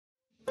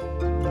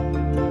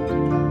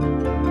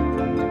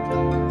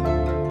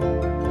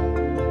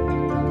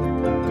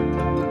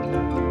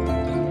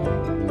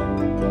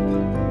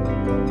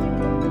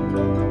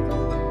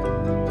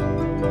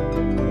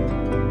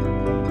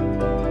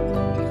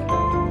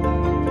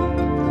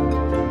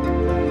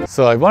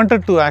So I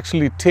wanted to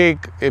actually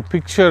take a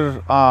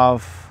picture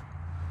of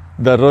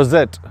the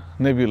Rosette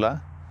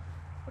Nebula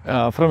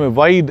from a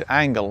wide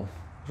angle,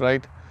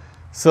 right?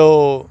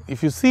 So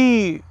if you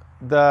see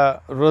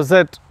the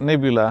Rosette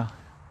Nebula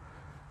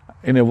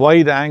in a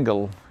wide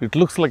angle, it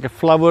looks like a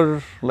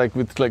flower, like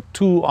with like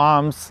two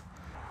arms.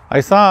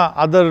 I saw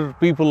other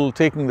people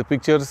taking the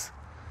pictures,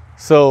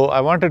 so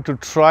I wanted to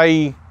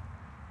try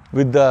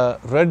with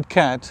the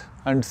Redcat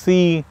and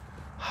see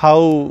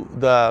how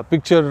the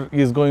picture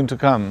is going to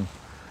come.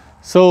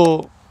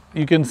 So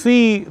you can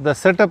see the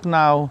setup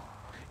now.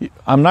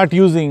 I'm not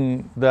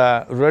using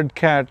the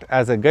Redcat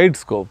as a guide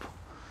scope.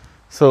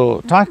 So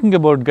talking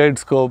about guide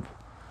scope,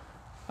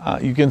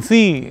 you can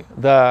see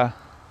the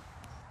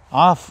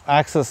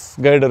off-axis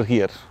guider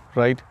here,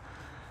 right?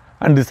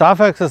 And this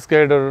off-axis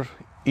guider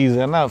is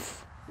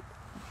enough,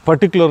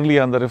 particularly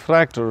on the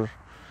refractor,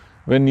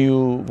 when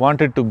you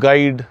wanted to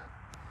guide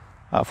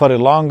for a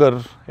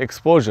longer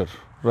exposure,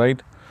 right?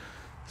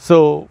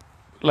 So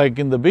like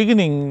in the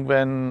beginning,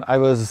 when I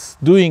was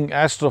doing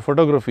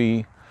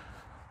astrophotography,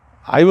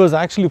 I was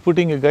actually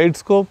putting a guide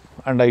scope,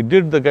 and I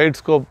did the guide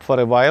scope for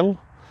a while,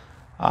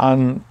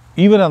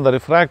 even on the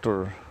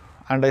refractor,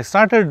 and I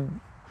started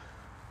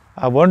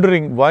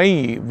wondering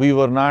why we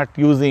were not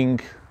using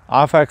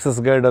off-axis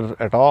guider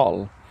at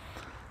all.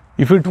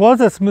 If it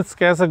was a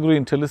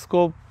Smith-Cassegrain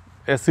telescope,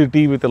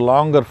 SCT with a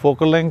longer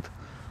focal length,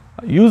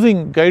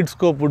 using guide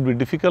scope would be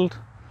difficult.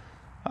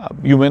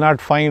 You may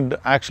not find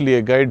actually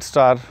a guide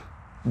star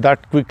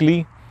that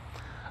quickly,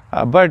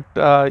 but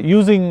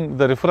using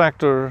the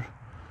refractor,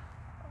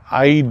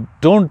 I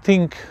don't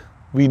think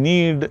we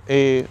need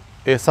a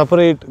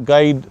separate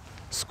guide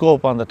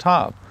scope on the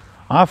top.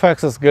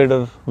 Off-axis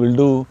guider will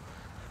do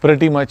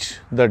pretty much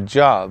that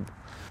job.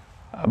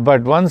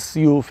 But once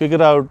you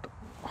figure out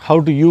how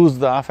to use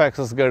the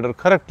off-axis guider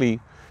correctly,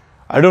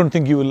 I don't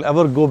think you will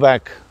ever go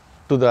back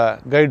to the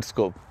guide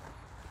scope.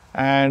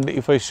 And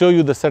if I show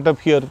you the setup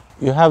here,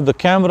 you have the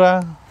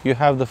camera, you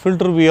have the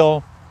filter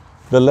wheel,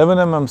 the 11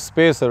 mm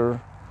spacer,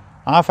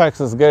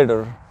 off-axis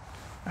guider,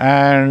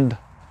 and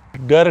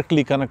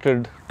directly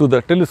connected to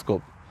the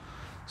telescope.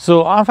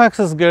 So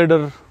off-axis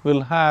guider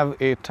will have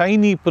a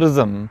tiny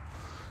prism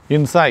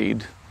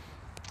inside,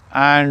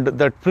 and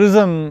that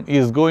prism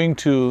is going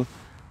to,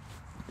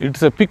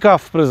 it's a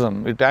pick-off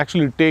prism. It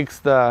actually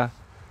takes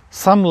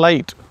some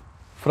light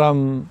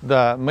from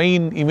the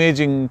main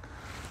imaging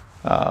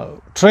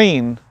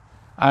train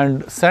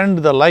and send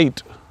the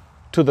light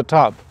to the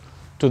top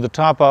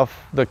of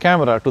the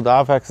camera, to the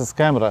off-axis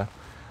camera,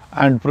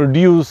 and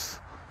produce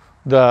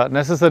the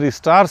necessary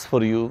stars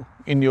for you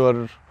in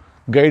your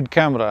guide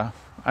camera.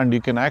 And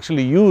you can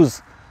actually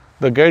use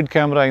the guide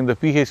camera in the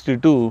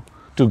PHD2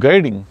 to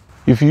guiding.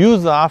 If you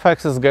use the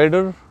off-axis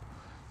guider,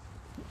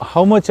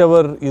 how much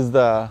ever is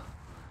the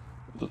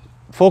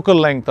focal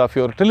length of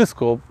your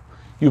telescope,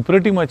 you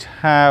pretty much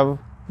have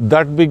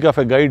that big of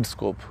a guide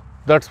scope.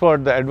 That's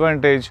what the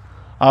advantage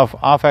of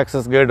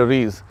off-axis guider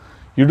is.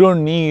 You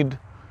don't need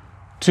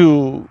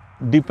to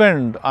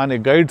depend on a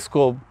guide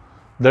scope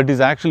that is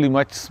actually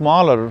much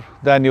smaller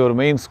than your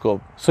main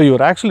scope. So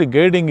your actually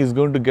guiding is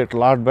going to get a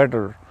lot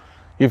better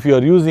if you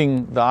are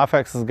using the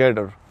off-axis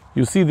guider.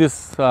 You see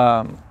this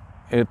a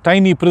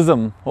tiny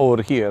prism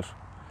over here,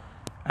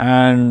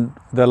 and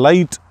the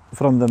light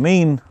from the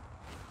main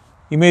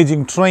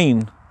imaging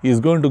train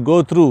is going to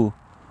go through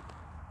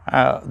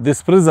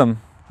this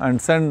prism and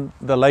send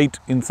the light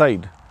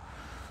inside.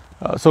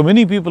 So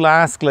many people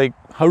ask, like,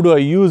 how do I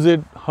use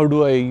it? How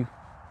do I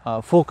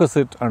focus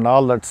it and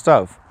all that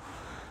stuff?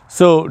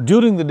 So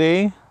during the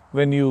day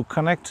when you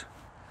connect,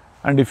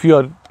 and if you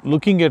are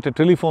looking at a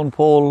telephone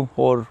pole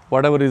or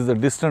whatever is the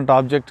distant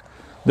object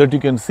that you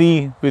can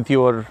see with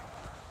your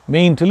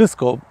main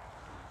telescope,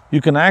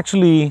 you can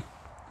actually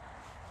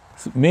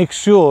make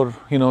sure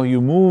you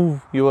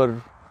move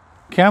your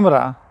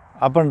camera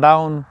up and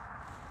down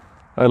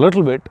a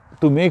little bit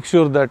to make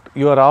sure that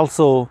you are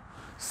also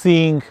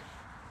seeing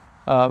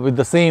with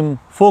the same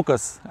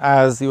focus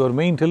as your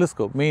main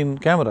telescope, main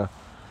camera.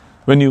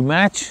 When you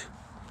match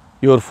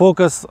your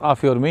focus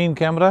of your main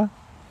camera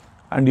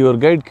and your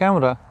guide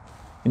camera,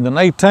 in the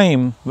night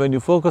time when you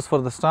focus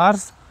for the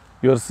stars,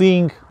 you are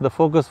seeing the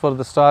focus for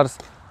the stars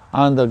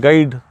on the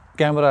guide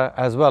camera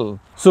as well.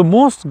 So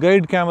most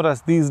guide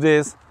cameras these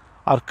days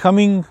are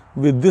coming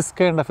with this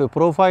kind of a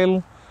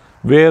profile,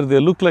 where they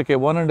look like a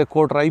 1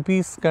 1/4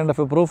 eyepiece kind of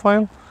a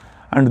profile,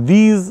 and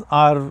these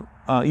are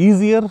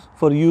easier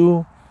for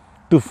you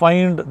to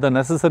find the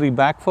necessary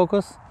back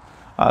focus.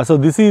 So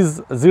this is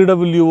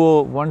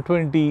ZWO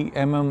 120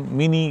 mm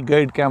mini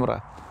guide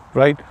camera,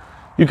 right?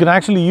 You can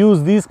actually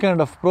use these kind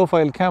of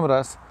profile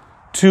cameras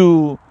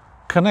to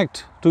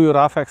connect to your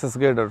off-axis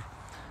guider.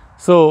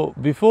 So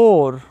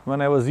before,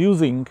 when I was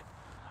using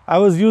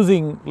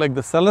like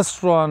the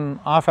Celestron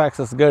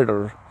off-axis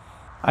guider.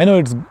 I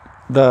know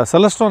the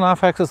Celestron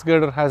off-axis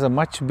guider has a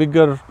much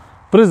bigger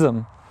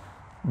prism,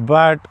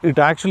 but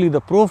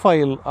the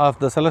profile of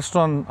the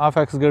Celestron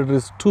off-axis guider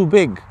is too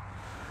big.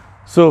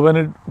 So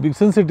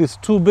since it is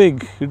too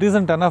big, it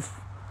isn't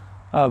enough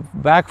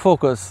back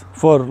focus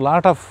for a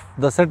lot of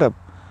the setup.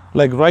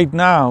 Like right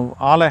now,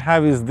 all I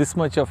have is this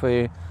much of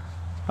a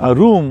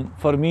room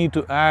for me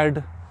to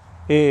add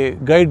a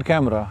guide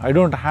camera. I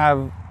don't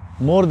have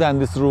more than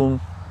this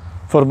room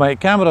for my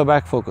camera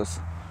back focus.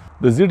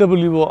 The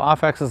ZWO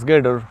off-axis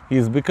guider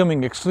is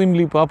becoming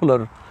extremely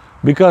popular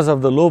because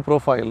of the low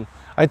profile.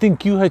 I think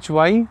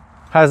QHY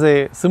has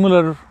a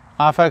similar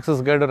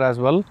off-axis guider as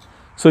well,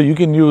 so you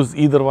can use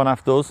either one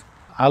of those.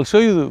 I'll show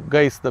you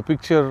guys the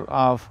picture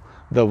of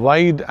the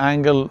wide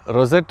angle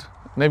Rosette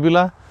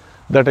Nebula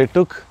that I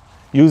took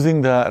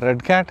using the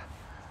Redcat.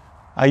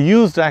 I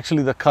used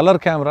actually the color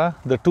camera,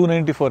 the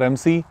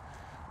 294MC,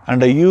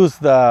 and I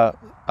used the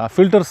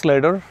filter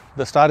slider,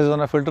 the Star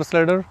Arizona filter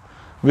slider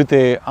with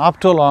a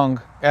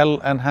Optolong L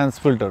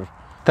enhanced filter.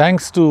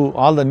 Thanks to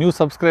all the new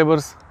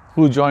subscribers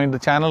who joined the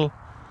channel,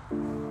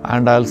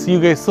 and I'll see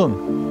you guys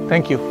soon.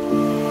 Thank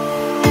you.